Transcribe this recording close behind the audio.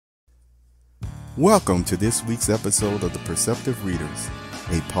Welcome to this week's episode of the Perceptive Readers,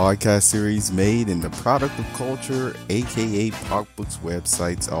 a podcast series made in the Product of Culture, aka PopBook's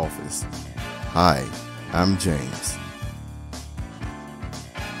website's office. Hi, I'm James.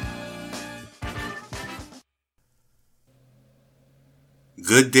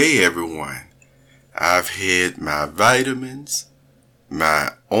 Good day, everyone. I've had my vitamins,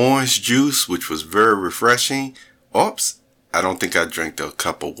 my orange juice, which was very refreshing. Oops, I don't think I drank a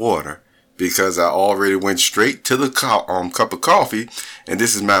cup of water, because I already went straight to the cup of coffee, and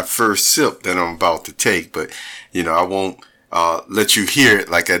this is my first sip that I'm about to take. But, I won't let you hear it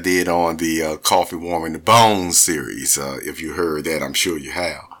like I did on the Coffee Warming the Bones series. If you heard that, I'm sure you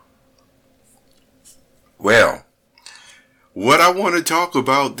have. Well, what I want to talk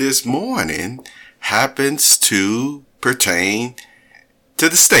about this morning happens to pertain to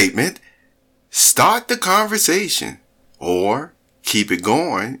the statement, start the conversation, or keep it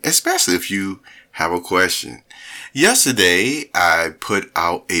going, especially if you have a question. Yesterday, I put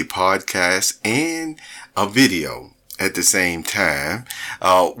out a podcast and a video at the same time.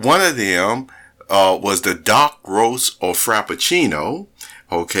 One of them was the dark roast or frappuccino.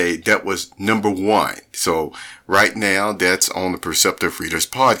 Okay, that was number 1. So right now, that's on the Perceptive Readers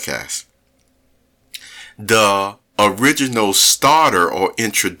Podcast. The original starter or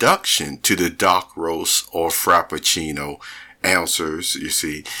introduction to the dark roast or frappuccino answers, you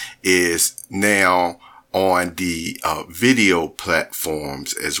see, is now on the video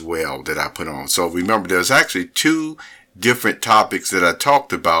platforms as well that I put on. So remember, there's actually 2 different topics that I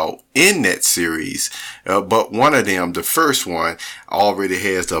talked about in that series, but one of them, the first one, already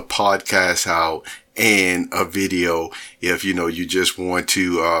has a podcast out and a video. If you just want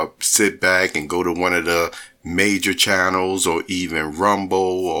to sit back and go to one of the major channels or even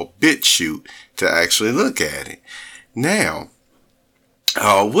Rumble or BitChute to actually look at it. Now,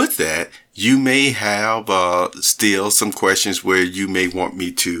 with that, you may have still some questions where you may want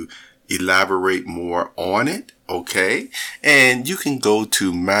me to elaborate more on it. Okay. And you can go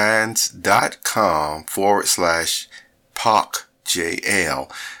to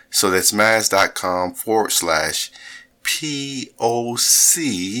minds.com/POCJL. So that's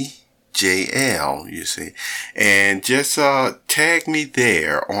minds.com/POCJL, you see, and just tag me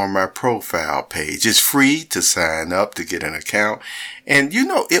there on my profile page. It's free to sign up to get an account, and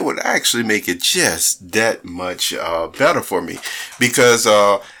it would actually make it just that much better for me, because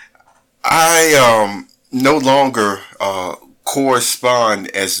I no longer correspond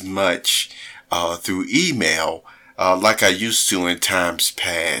as much through email like I used to in times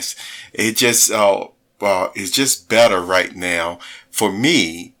past. It's just better right now for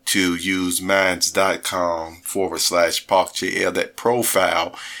me to use minds.com/POCJL, that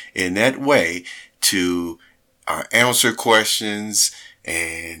profile, in that way to answer questions,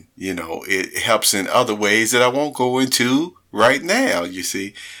 and it helps in other ways that I won't go into right now, you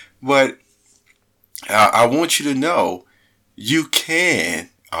see. But I want you to know you can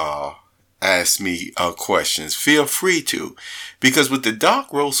ask me questions. Feel free to, because with the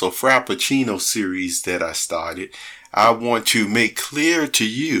dark roast or frappuccino series that I started, I want to make clear to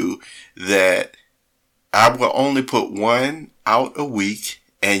you that I will only put one out a week,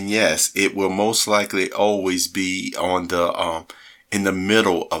 and yes, it will most likely always be on the in the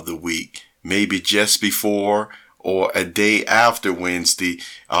middle of the week, maybe just before or a day after Wednesday.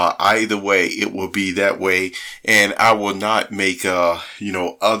 Either way, it will be that way. And I will not make,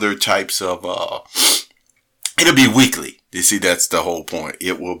 other types of, it'll be weekly. You see, that's the whole point.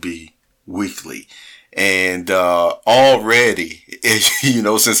 It will be weekly. And, already,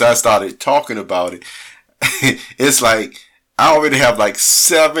 since I started talking about it, it's like, I already have like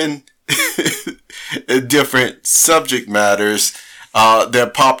 7 different subject matters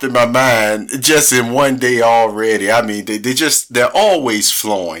that popped in my mind just in one day already. I mean, they're always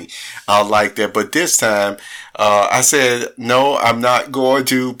flowing like that. But this time, I said, no, I'm not going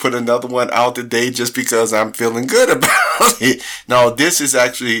to put another one out today just because I'm feeling good about it. No, this is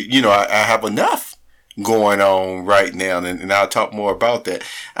actually, I have enough going on right now, and I'll talk more about that.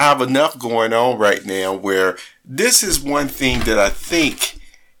 I have enough going on right now where this is one thing that I think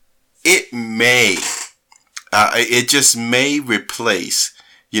it just may replace,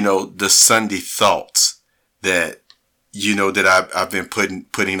 the Sunday thoughts that, that I've been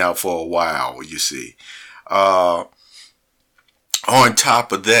putting out for a while, you see. On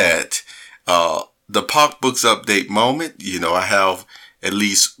top of that, the Pock Books Update moment, I have at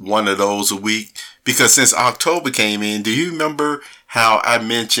least one of those a week, because since October came in, do you remember how I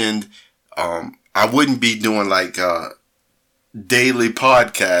mentioned, I wouldn't be doing like, daily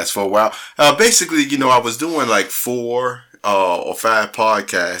podcasts for a while. Basically, I was doing like 4 or 5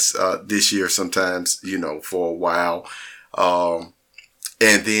 podcasts this year sometimes, for a while.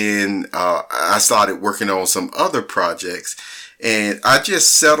 And then I started working on some other projects. And I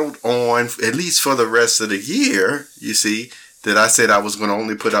just settled on, at least for the rest of the year, you see, that I said I was going to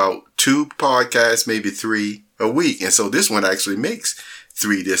only put out 2 podcasts, maybe 3 a week. And so this one actually makes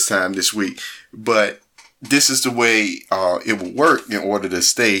 3 this week. But this is the way it will work in order to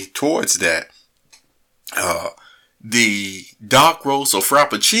stay towards that. The Dark Roast or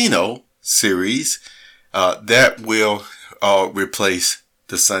Frappuccino series, that will replace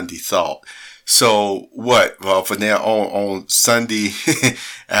the Sunday Thought. So what? For now on Sunday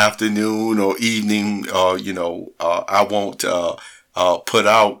afternoon or evening, I won't put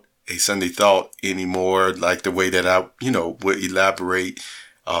out a Sunday Thought anymore, like the way that I, would elaborate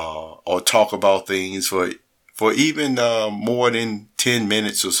or talk about things for even more than 10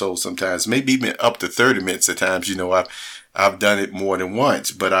 minutes or so sometimes, maybe even up to 30 minutes at times. I've done it more than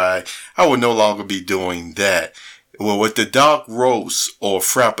once, but I will no longer be doing that. Well, with the Dark Roast or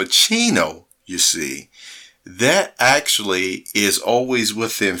Frappuccino, you see, that actually is always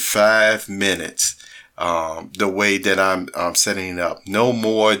within 5 minutes. The way that I'm setting it up, no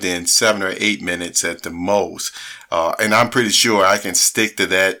more than 7 or 8 minutes at the most. And I'm pretty sure I can stick to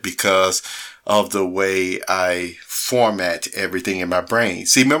that because of the way I format everything in my brain.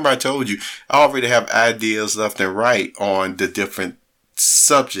 See, remember I told you, I already have ideas left and right on the different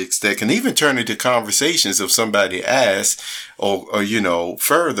subjects that can even turn into conversations if somebody asks or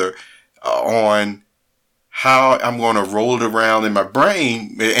further on how I'm going to roll it around in my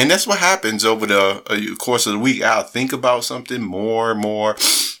brain. And that's what happens over the course of the week. I'll think about something more and more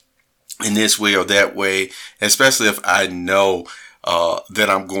in this way or that way, especially if I know that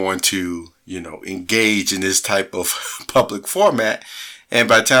I'm going to, engage in this type of public format. And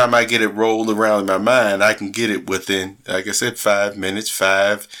by the time I get it rolled around in my mind, I can get it within, like I said, 5 minutes,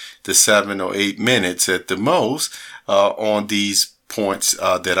 5 to 7 or 8 minutes at the most, on these points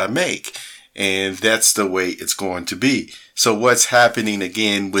that I make. And that's the way it's going to be. So what's happening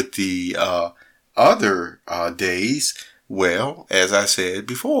again with the other days? Well, as I said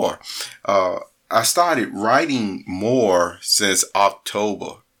before, I started writing more since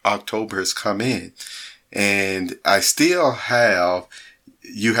October. October has come in. And I still have,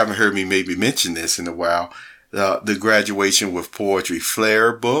 you haven't heard me maybe mention this in a while, the Graduation with Poetry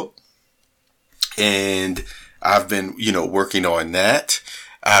Flair book. And I've been, working on that.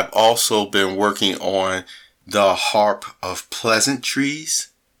 I've also been working on the Harp of Pleasantries,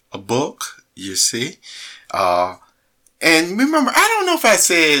 a book, you see. And remember, I don't know if I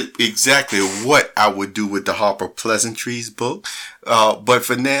said exactly what I would do with the Harp of Pleasantries book. But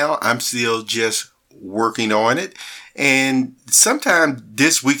for now, I'm still just working on it. And sometime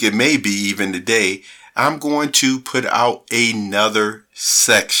this week, it may be even today, I'm going to put out another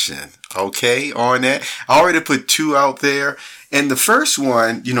section, okay, on that. I already put 2 out there. And the first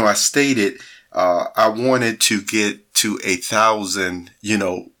one, I stated I wanted to get to 1,000,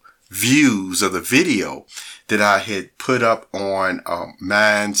 views of the video that I had put up on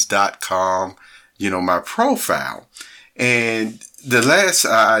minds.com, my profile. And the last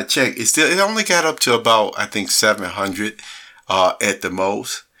I checked, it only got up to about, I think, 700 at the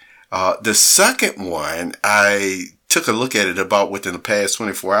most. The second one, I took a look at it about within the past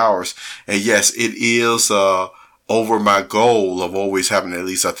 24 hours. And yes, it is over my goal of always having at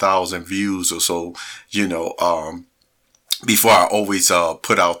least 1,000 views or so, before I always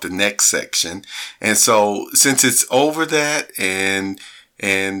put out the next section. And so since it's over that, and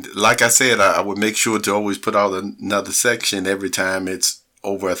like I said, I would make sure to always put out another section every time it's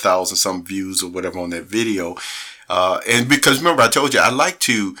over 1,000 some views or whatever on that video. And because remember, I told you I like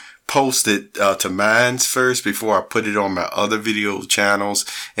to post it to Minds first before I put it on my other video channels.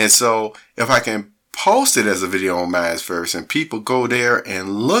 And so if I can post it as a video on Minds first and people go there and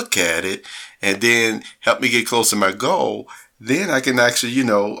look at it and then help me get close to my goal, then I can actually,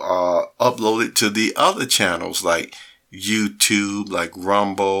 upload it to the other channels like YouTube, like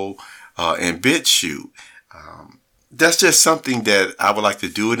Rumble, and BitChute. That's just something that I would like to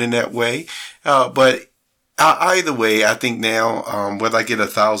do it in that way. But either way, I think now, whether I get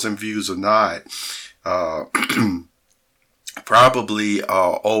 1,000 views or not, probably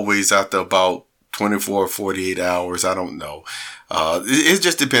always after about 24 or 48 hours. I don't know. It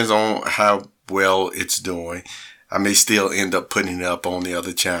just depends on how well it's doing. I may still end up putting it up on the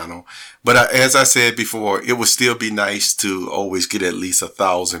other channel. But as I said before, it would still be nice to always get at least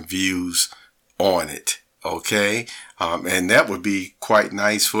 1,000 views on it. Okay. And that would be quite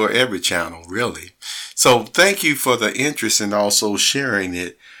nice for every channel, really. So thank you for the interest and also sharing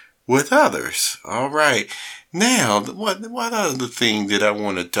it with others. All right. Now, what other thing that I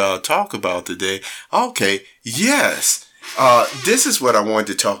want to talk about today? Okay, yes. This is what I wanted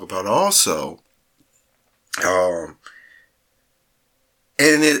to talk about also. And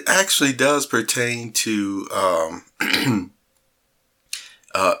it actually does pertain to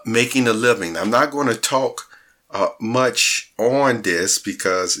making a living. I'm not going to talk much on this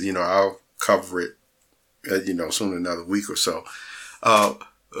because, I'll cover it, soon another week or so.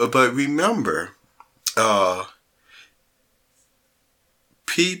 But remember,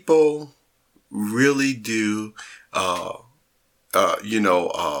 people really do,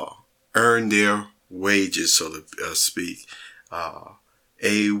 earn their wages, so to speak.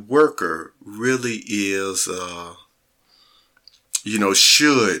 A worker really is,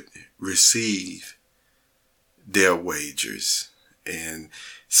 should receive their wages. And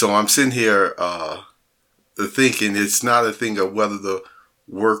so I'm sitting here thinking it's not a thing of whether the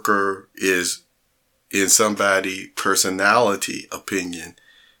worker is, in somebody's personality opinion,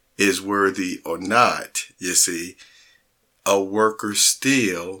 is worthy or not. You see, a worker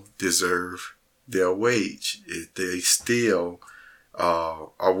still deserve their wage. They still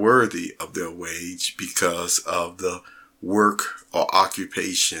are worthy of their wage because of the work or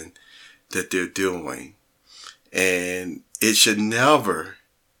occupation that they're doing. And it should never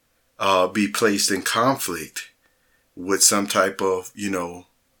be placed in conflict with some type of,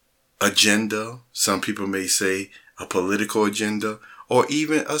 agenda. Some people may say a political agenda or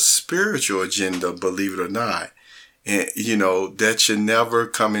even a spiritual agenda, believe it or not. And, that should never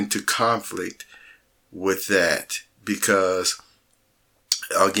come into conflict with that, because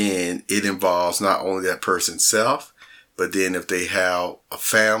again, it involves not only that person's self, but then if they have a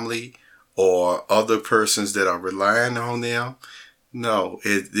family or other persons that are relying on them. No,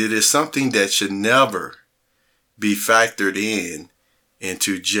 it is something that should never be factored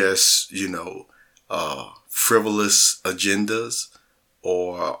into just, frivolous agendas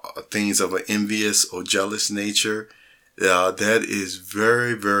or things of an envious or jealous nature. That is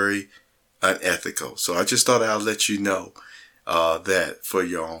very, very unethical. So I just thought I'd let you know that for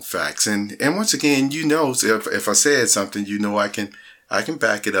your own facts. And once again, so if I said something, I can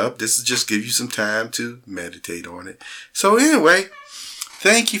back it up. This is just give you some time to meditate on it. So anyway,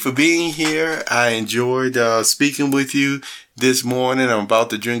 thank you for being here. I enjoyed speaking with you this morning. I'm about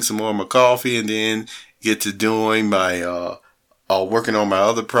to drink some more of my coffee and then get to doing my working on my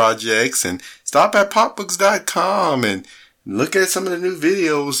other projects. And stop at popbooks.com and look at some of the new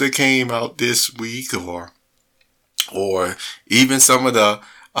videos that came out this week, or even some of the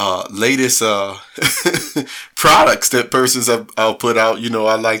latest products that persons have put out.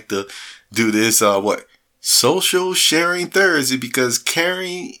 I like to do this social sharing Thursday, because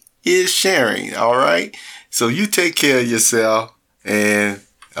caring is sharing. All right. So you take care of yourself, and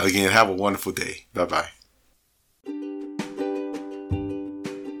again, have a wonderful day. Bye-bye.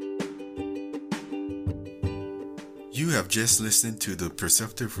 You have just listened to the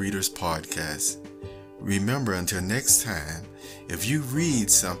Perceptive Readers Podcast. Remember, until next time, if you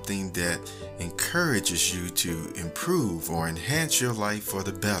read something that encourages you to improve or enhance your life for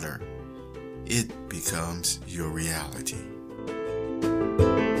the better, it becomes your reality.